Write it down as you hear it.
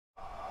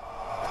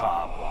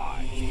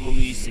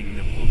harassing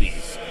the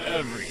police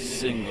every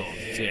single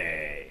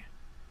day.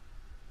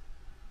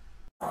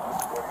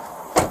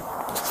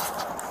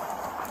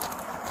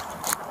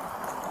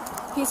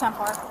 He's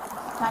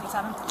 10-4,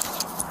 97.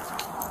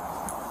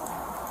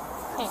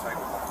 Hey.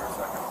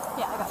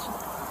 Yeah, I got you.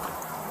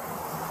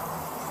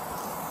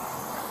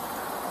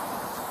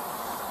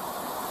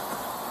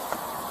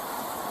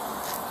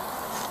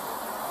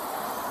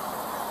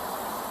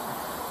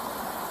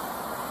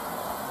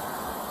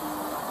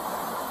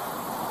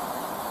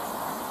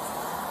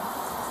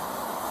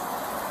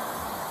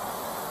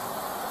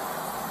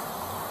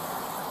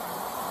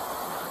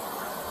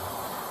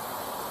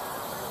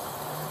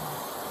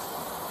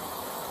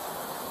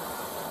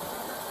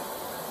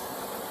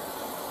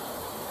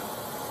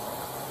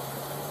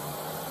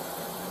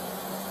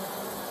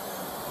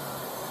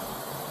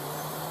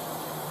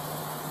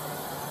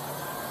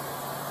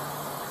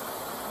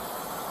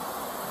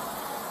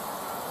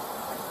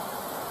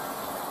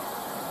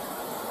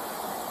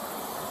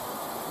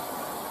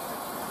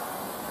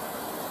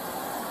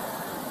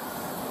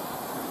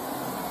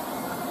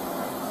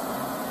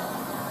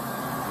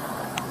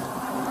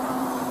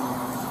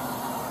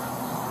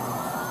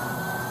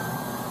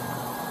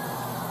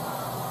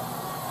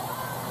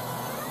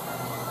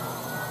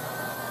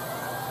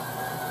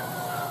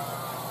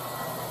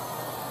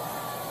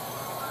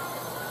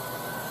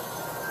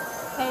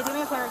 Hey, do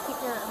me a favor,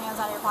 keep your hands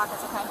out of your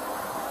pockets, okay?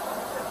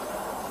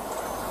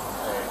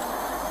 Hey,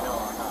 no,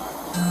 I'm not.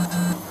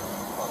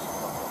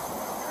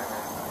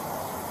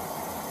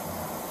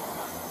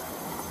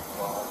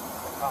 Well,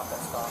 the cop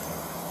that stopped me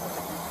was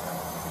a huge fan.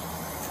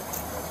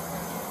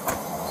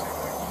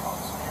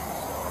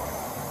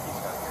 He's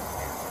got to get the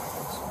hands on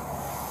this.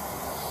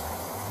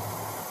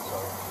 So,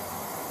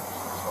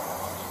 just go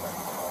home,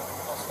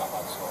 I'll stop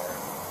by the store and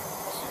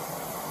I'll see you.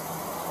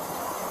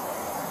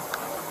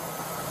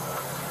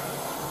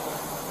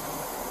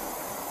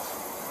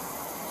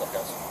 What's up,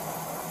 guys?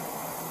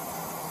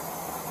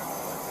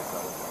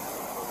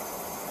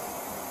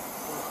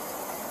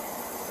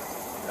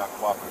 You're not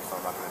cooperative, so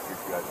I'm not going to treat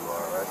you as you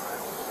are, right?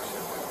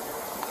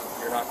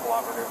 You're not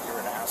cooperative. You're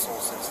an asshole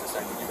since the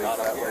second you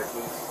got up here.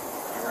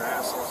 You're an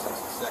asshole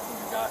since the second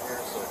you got here,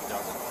 so it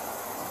doesn't.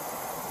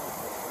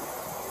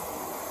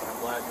 I'm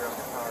glad you're on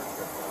the power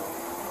trip, though.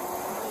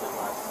 I'm really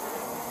glad to see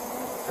it.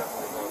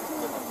 Definitely live up to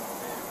the man.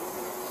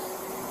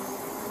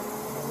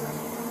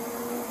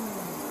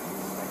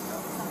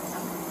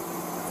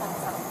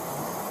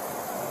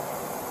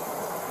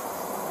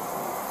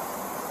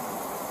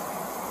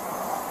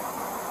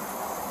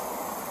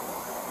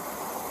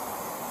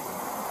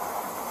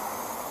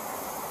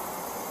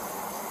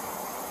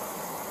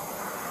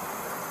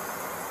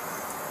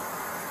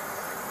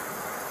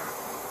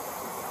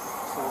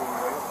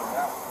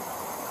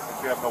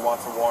 You have no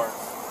wants or warrants.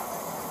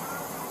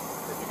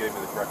 If you gave me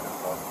the correct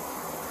info.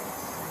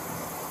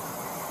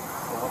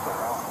 So what's a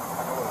warrant?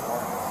 I know what a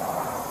warrant is.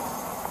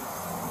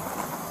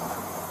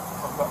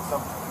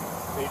 Some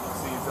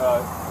agencies,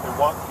 they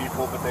want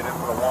people, but they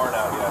didn't put a warrant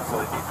out yet, so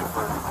they need you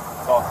for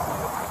talking to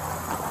you.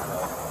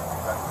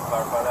 Can you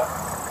clarify that?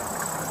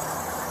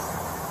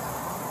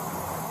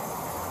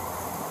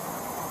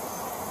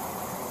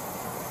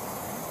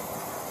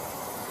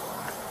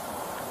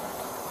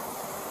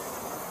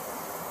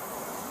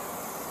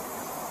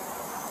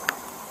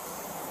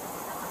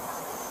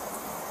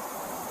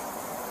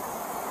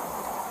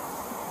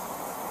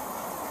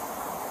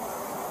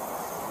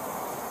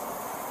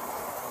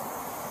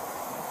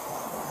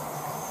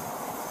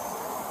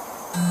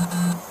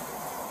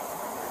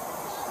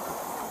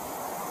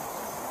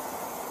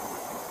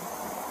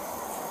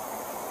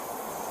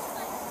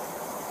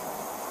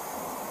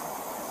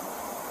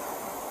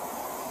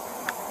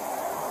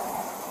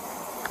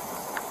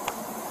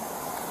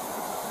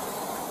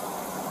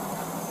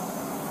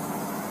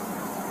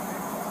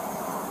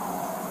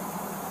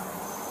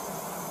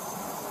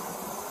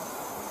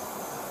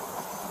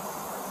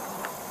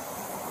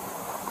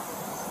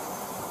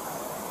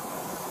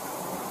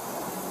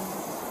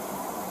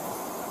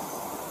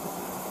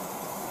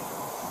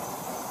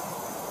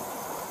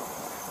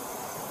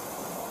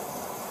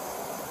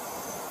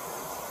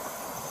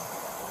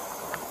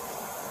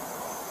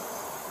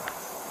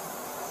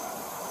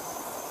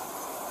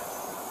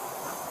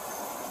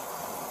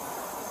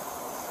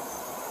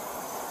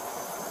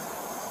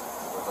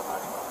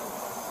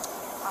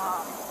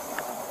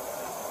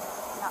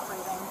 Not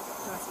breathing,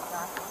 doing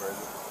CPR. Where is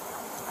it?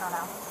 I don't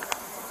know.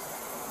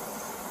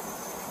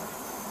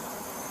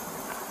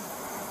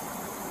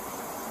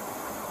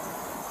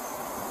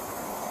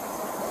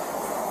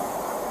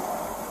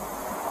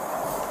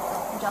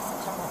 Justin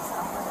took it, so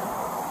we're good.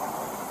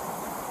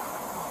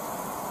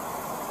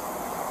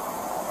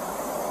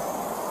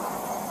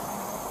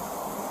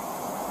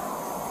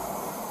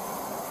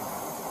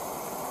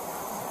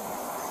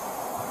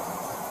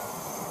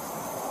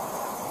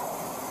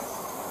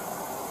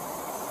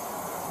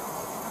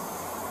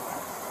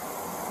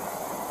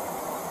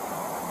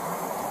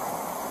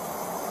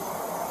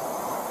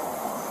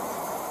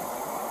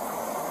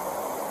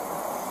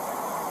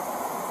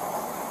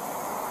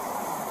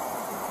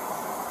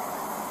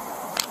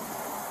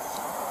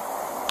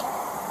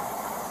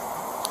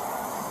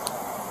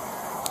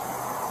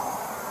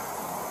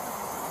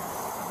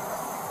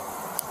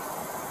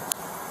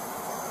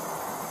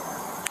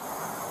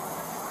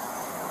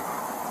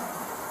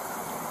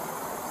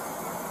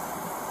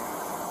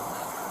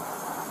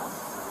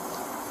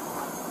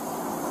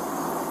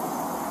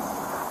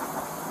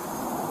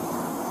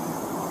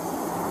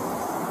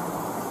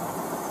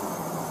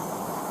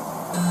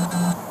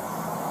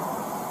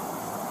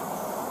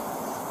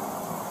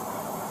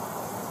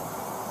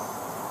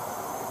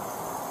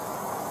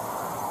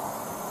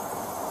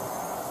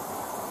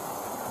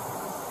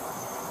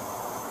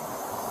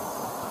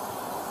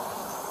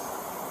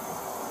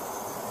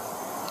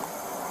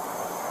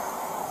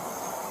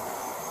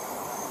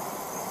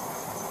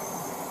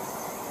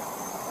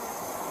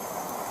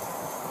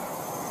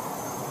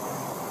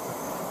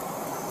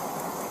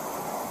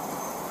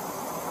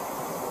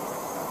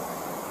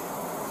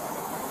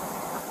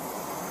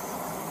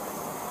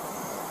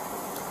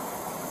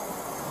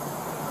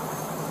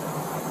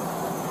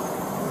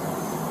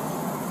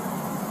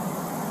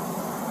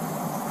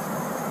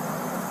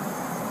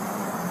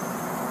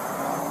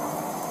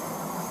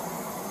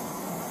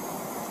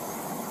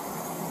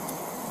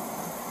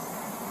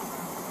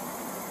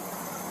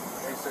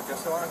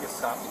 just so I don't get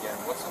stopped again,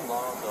 what's the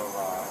laws of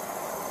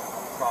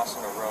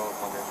crossing a road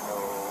when there's no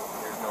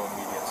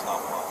immediate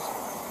stop loss?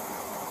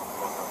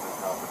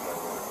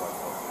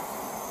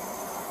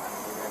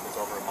 Even if it's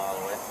over a mile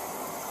away?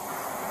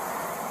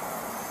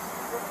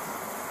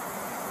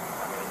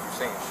 I mean, you're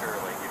saying sure,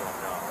 like you don't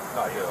know.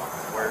 No, I do.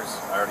 Where's...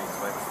 I already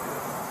explained this to you.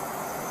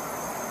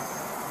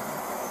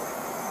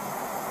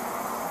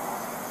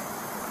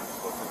 You're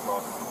supposed to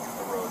cross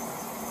the road,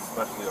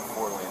 especially a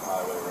 4-lane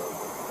highway road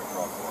with a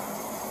crosswalk.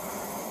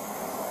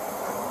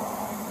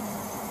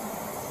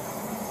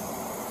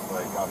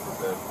 Like, God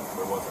forbid,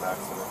 there was an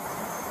accident.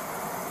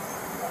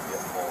 You won't be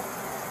at fault.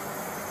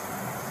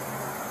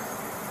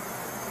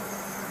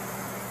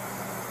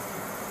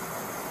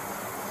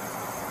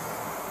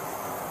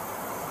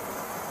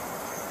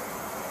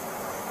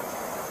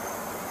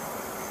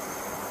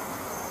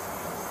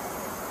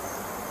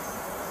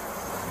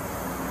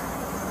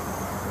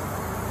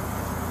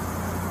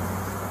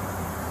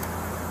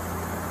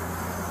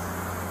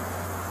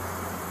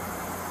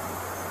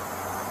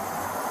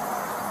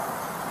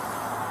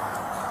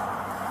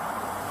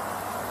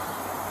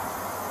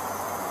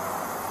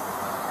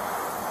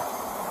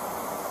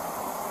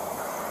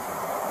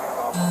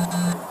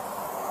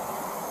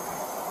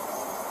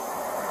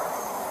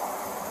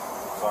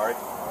 Sorry?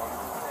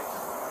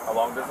 How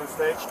long does this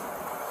take?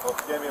 Well, if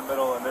you gave me a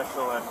middle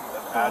initial and an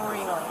address,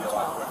 it would be a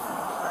lot quicker.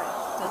 Alright.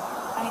 Did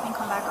anything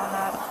come back on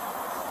that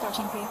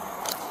 13P?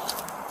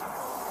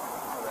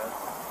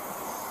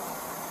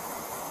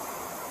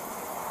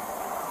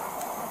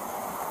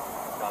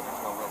 God,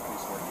 there's no real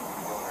police work you can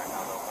be doing right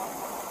now, though,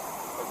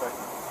 huh? Okay.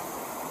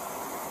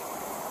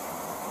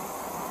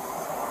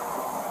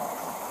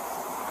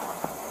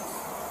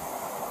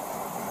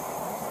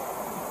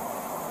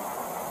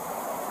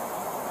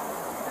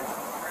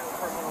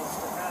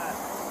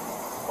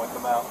 Point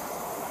them out.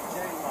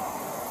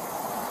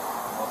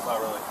 Well, it's not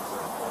really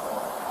considered for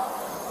that.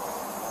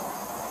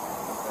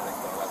 I think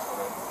that's what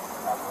it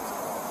happens.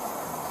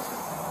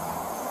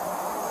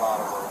 A lot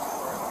of words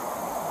for it.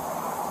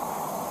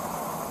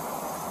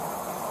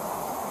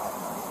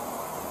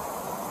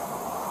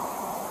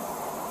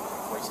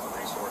 Wasting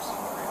resources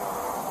and everything.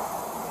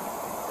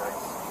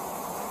 Yikes.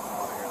 I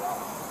want to hear that.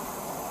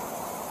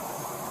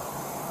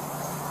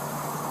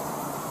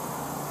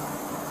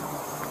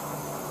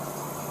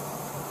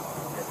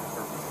 Yeah, just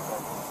for reasons I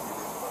can see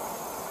this, but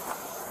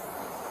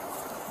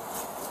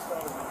that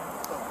would be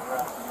something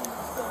rap to use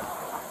instead.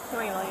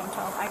 Wait, William,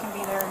 12. I can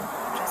be there in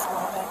just a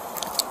little bit.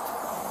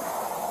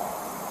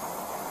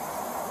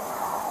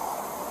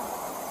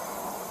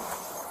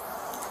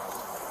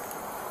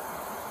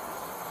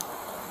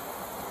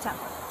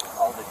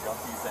 All the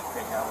junkies that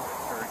hang out at the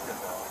church and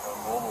the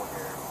mobile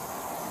here,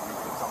 you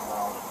do something about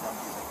all the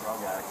junkies and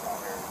drug addicts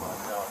out here, but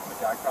no, the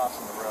guy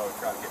crossing the road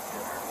trying to get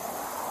dinner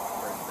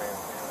for his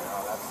family, you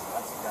know, that's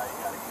the guy you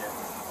gotta get.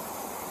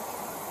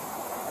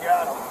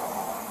 Got him.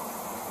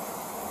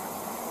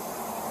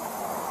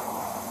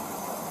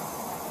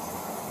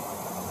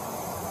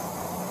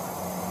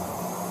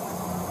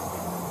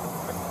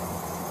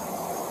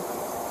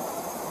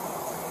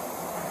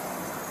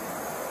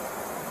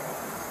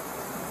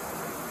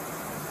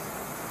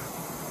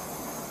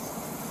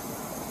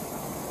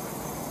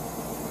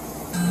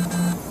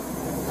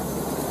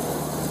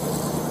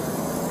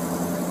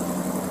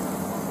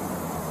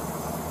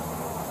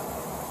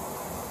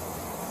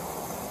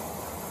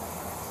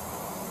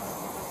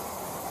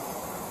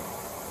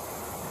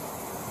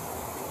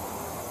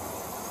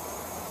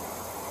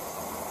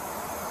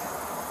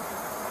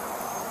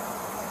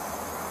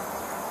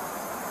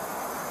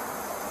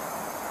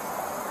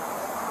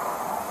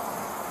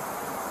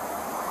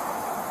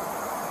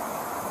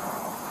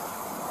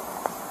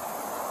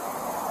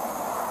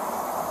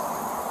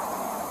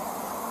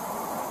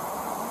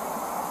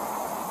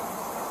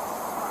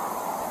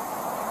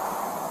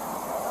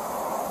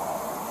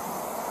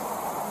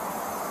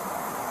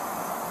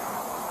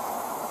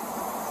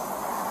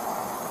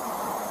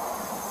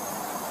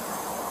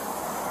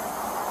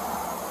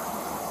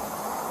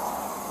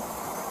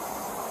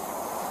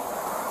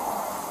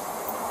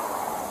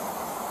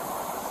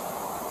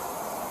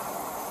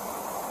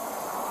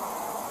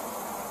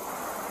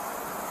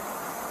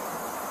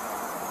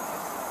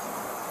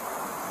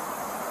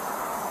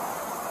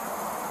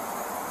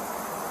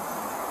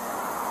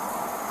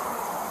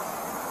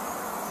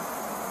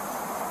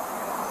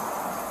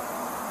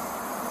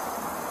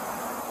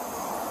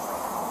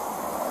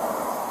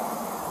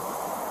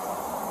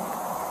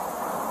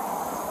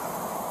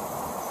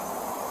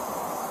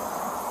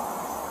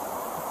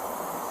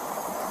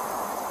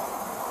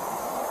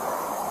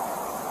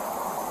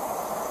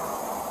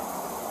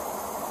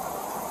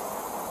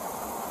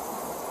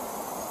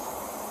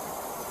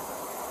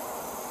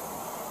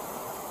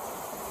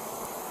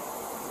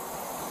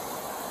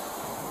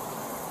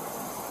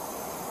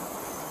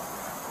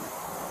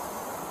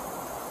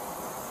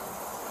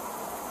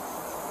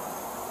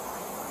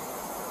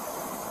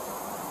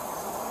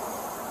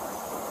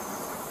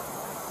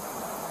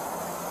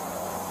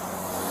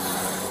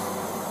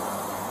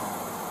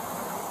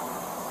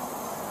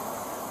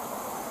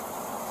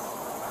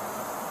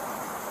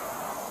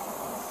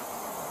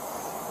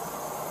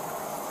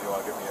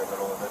 give me your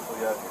middle initial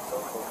yet, your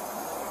social.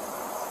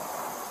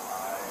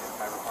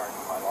 I required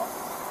to my law.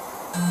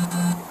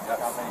 Yes.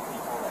 How many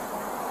people that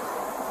don't?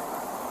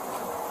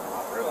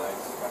 Not really.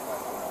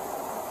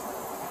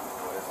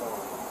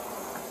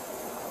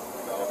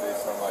 No,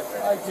 based on my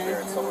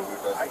experience, someone who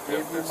doesn't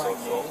give their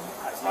social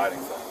is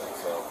hiding something,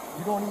 so.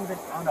 You don't even,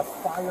 on a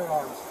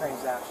firearms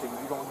transaction,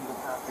 you don't even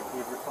have to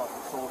give yourself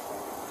a social.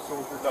 So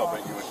you're No, but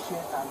talking you would.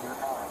 shit out of your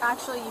ass.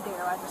 Actually, you do.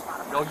 I just bought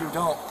them. No, you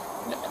don't.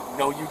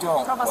 No, you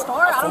don't. From a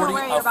store? I don't know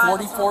where you're buying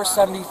it from.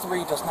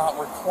 4473 does not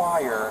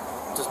require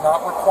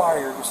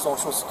your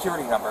social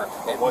security number.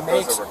 But what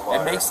does it require?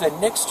 It makes the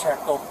NICS check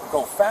go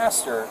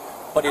faster,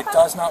 but it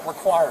does not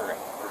require it.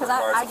 It 'Cause I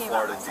requires a gave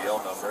Florida up my DL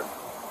number,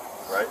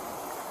 right?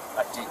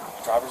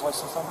 Driver's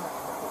license number?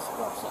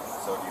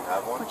 So do you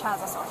have one? Which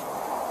has a social.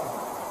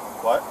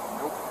 What?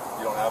 Nope.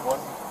 You don't have one?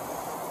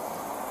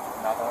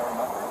 Not that I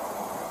remember.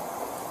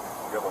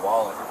 You have a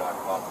wallet in your back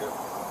pocket.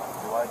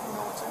 Do I? Do you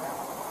know what's in it?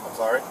 I'm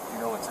sorry? Do you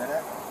know what's in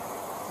it?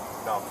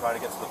 No, I'm trying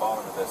to get to the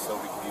bottom of this so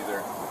we can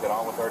either get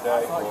on with our I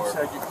day thought you or...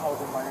 said you called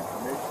in my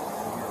information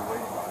and we were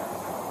waiting on it.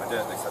 I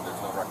did. They said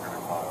there's no record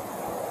in file.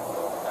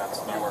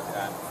 That's New York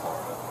and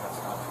Florida. That's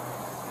not true.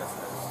 Yes,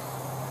 it is.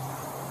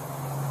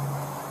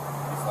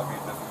 Please let me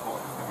at this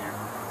point. Just give me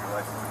your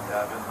license and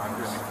Gavin. I'm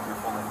just your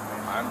full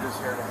information. I'm just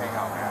here to hang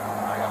out, man.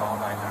 I got all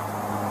night now.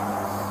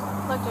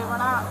 Look, dude,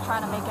 we're not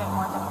trying to make it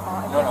more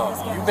difficult. If No, you no.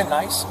 just give You've it- been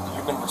nice.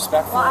 You've been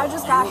respectful. Well, I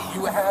just got-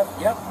 You have.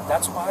 Yep.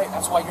 That's why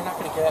you're not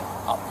going to get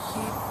a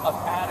peep of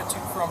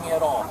attitude from me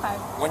at all. Okay.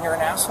 When you're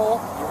an asshole,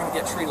 you're going to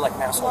get treated like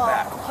an asshole Well,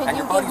 back. can And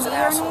you your give buddy's me an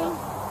your asshole. name?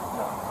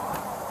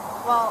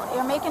 Well,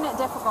 you're making it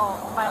difficult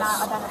by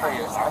not identifying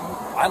Hey, yourself.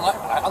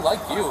 I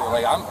like you.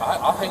 Like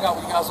I'll hang out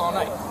with you guys all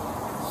night.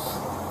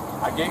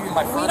 I gave you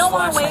my first We don't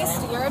want last to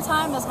waste name. your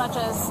time as much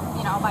as,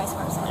 vice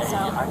versa. Hey, So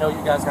I know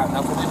you guys got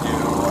nothing to do.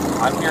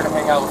 I'm here to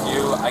hang out with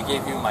you. I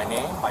gave you my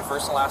name, my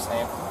first and last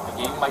name. I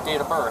gave you my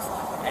date of birth.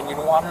 And you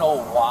want to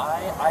know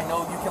why I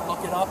know you can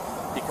look it up?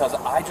 Because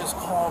I just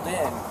called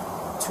in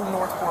to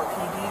Northport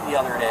PD the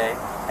other day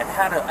and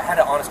had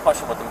an honest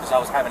question with them because I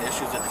was having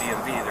issues with the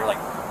DMV. They're like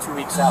 2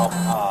 weeks out,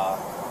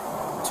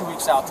 2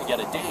 weeks out to get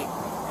a date,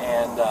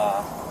 and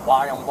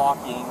why I'm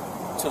walking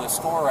to the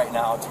store right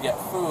now to get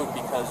food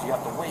because you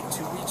have to wait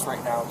 2 weeks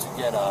right now to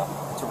get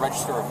to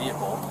register a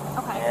vehicle.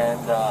 Okay.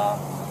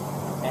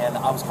 And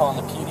I was calling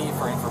the PD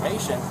for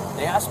information.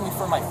 They asked me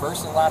for my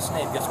first and last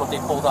name. Guess what they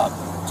pulled up?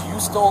 Do you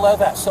still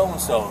live at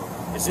so-and-so?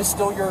 Is this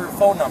still your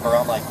phone number?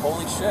 I'm like,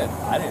 holy shit,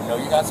 I didn't know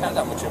you guys had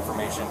that much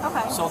information.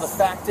 Okay. So the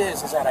fact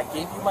is that I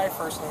gave you my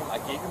first name, I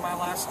gave you my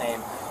last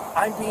name.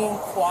 I'm being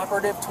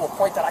cooperative to a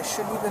point that I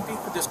shouldn't even be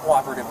this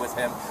cooperative with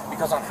him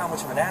because on how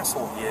much of an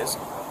asshole he is.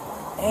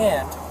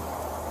 And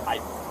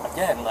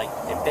again, like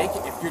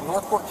if your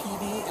Northport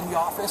PD in the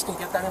office can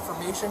get that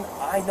information,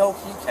 I know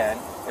he can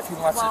if he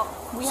wants Well,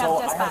 it. we So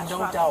have I have dispatch no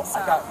from doubt. him, so-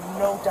 I got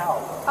no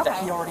doubt that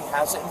Okay. he already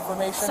has the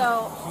information.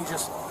 So- he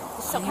just.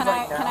 So he can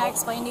right I now,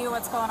 explain to you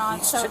what's going on?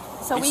 he's So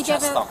he's we give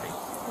chest it thumping.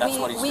 That's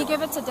what he's we doing.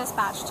 give it to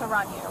dispatch to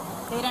run you.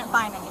 They didn't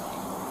find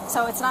anything.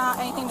 So it's not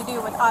anything to do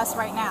with us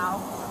right now.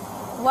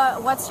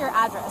 What's your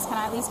address? Can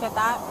I at least get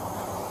that?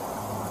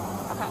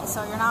 Okay,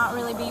 so you're not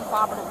really being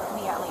cooperative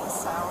with me at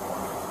least. So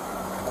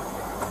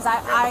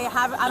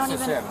because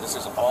This is him. This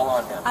is all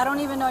on him. I don't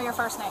even know your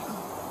first name.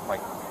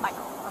 Like,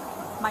 Michael.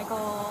 Okay.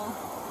 Michael.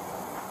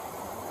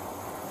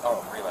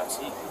 oh, relapse.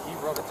 He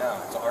wrote it down.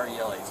 It's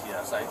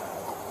RELATS.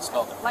 I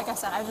spelled it. Like I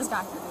said, I just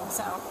got your name,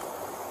 so.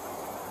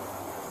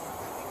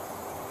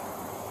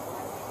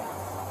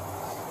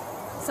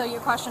 So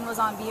your question was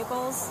on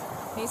vehicles,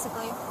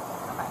 basically?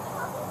 Okay.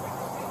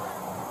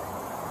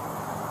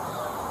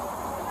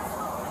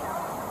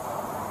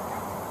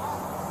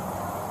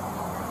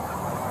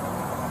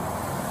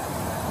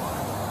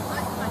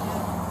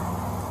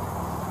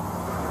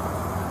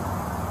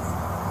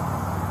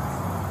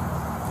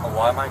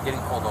 Why am I getting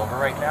pulled over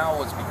right now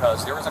was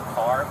because there was a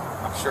car.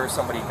 I'm sure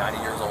somebody 90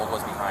 years old was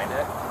behind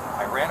it.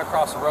 I ran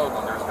across the road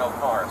when there was no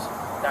cars.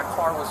 That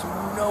car was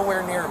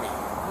nowhere near me.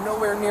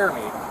 Nowhere near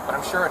me. But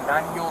I'm sure a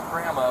 90-year-old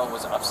grandma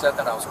was upset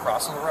that I was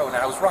crossing the road and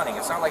I was running.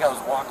 It's not like I was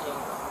walking,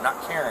 not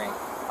caring.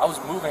 I was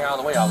moving out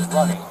of the way. I was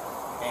running.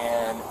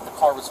 And the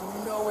car was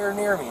nowhere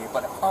near me,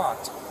 but it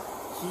honked.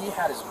 He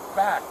had his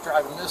back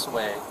driving this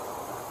way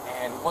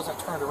and he wasn't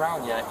turned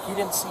around yet. He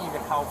didn't see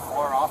even how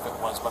far off it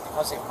was, but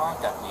because they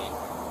honked at me,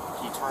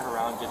 he turned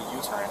around, did a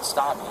U-turn, and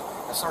stopped me,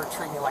 and started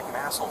treating me like an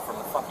asshole from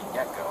the fucking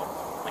get-go.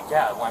 Like,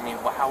 yeah, well, I mean,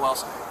 how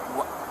else?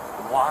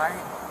 Why?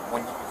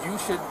 When you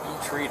should be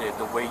treated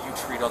the way you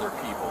treat other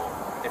people.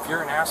 If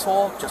you're an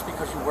asshole, just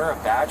because you wear a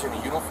badge and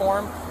a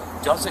uniform,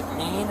 doesn't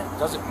mean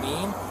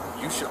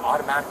you should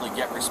automatically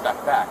get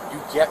respect back. You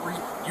get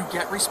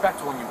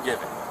respect when you give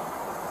it.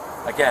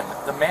 Again,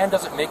 the man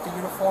doesn't make the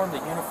uniform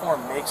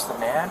makes the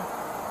man,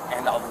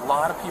 and a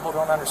lot of people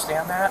don't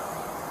understand that.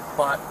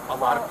 But a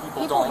lot of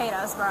people don't hate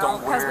us, bro,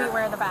 because we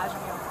wear the badge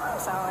and uniform.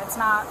 So it's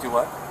not. Do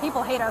what?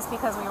 People hate us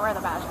because we wear the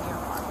badge and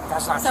uniform.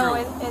 That's not so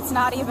true. it's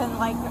not even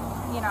like,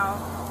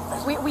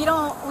 We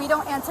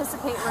don't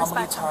anticipate How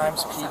many respect from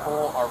times people,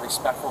 people are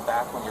respectful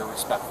back when you're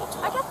respectful to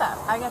them? I get that.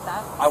 I get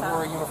that. I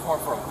wore a uniform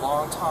for a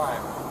long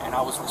time, and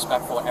I was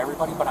respectful to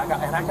everybody, but I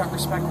got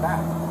respect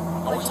back.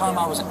 The only time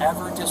I was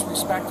ever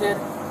disrespected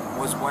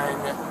was when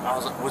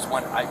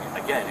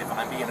again, if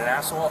I'm being an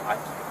asshole,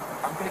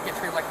 I'm gonna get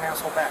treated like an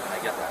asshole back, and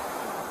I get that.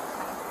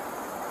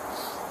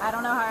 I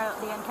don't know how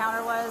the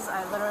encounter was.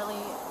 I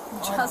literally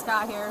just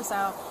got here,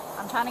 so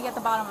I'm trying to get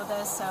the bottom of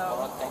this.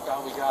 So Thank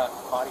God we got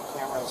body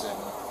cameras and.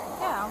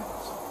 Yeah.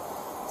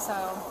 So,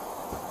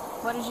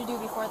 what did you do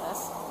before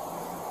this?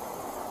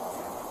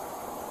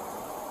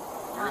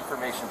 Your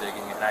information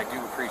digging, and I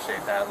do appreciate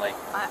that. Like,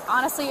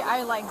 honestly,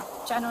 I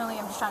genuinely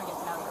am just trying to get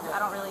to know you. I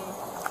don't really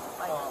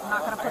I'm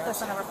not gonna put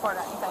this in a report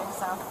or anything.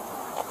 So.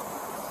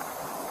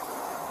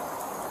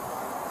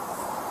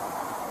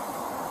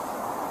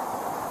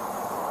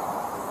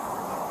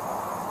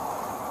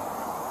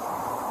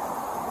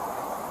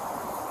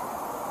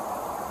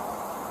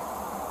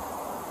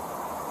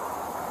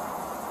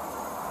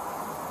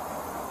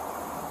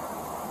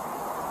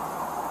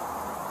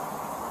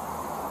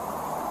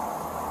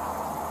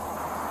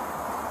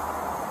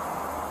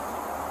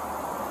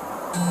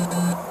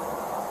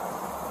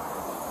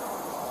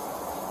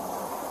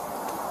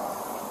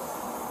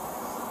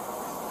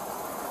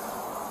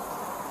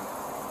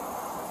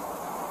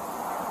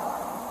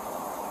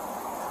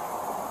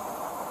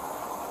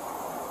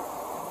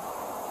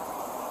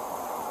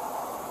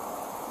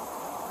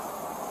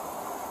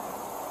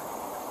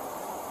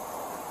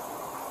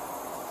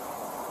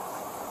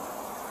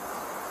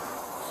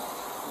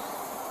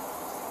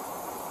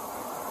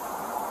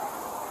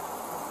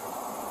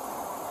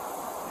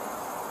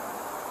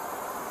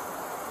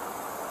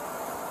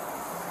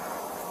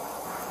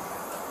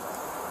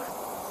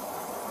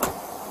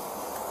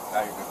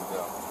 Now you're good to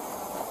go.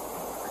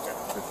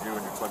 Because you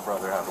and your twin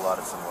brother have a lot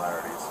of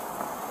similarities.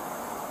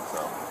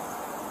 So.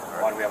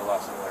 why do we have a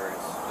lot of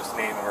similarities? Just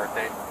name and birth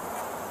date?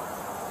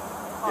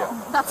 Oh, Yeah.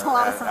 that's a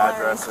lot of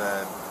similarities. Address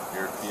and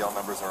your PL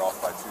numbers are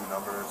off by 2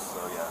 numbers.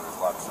 So yeah, there's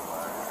a lot of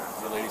similarities.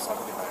 The lady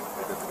something behind.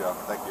 You're good to go.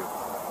 Thank you.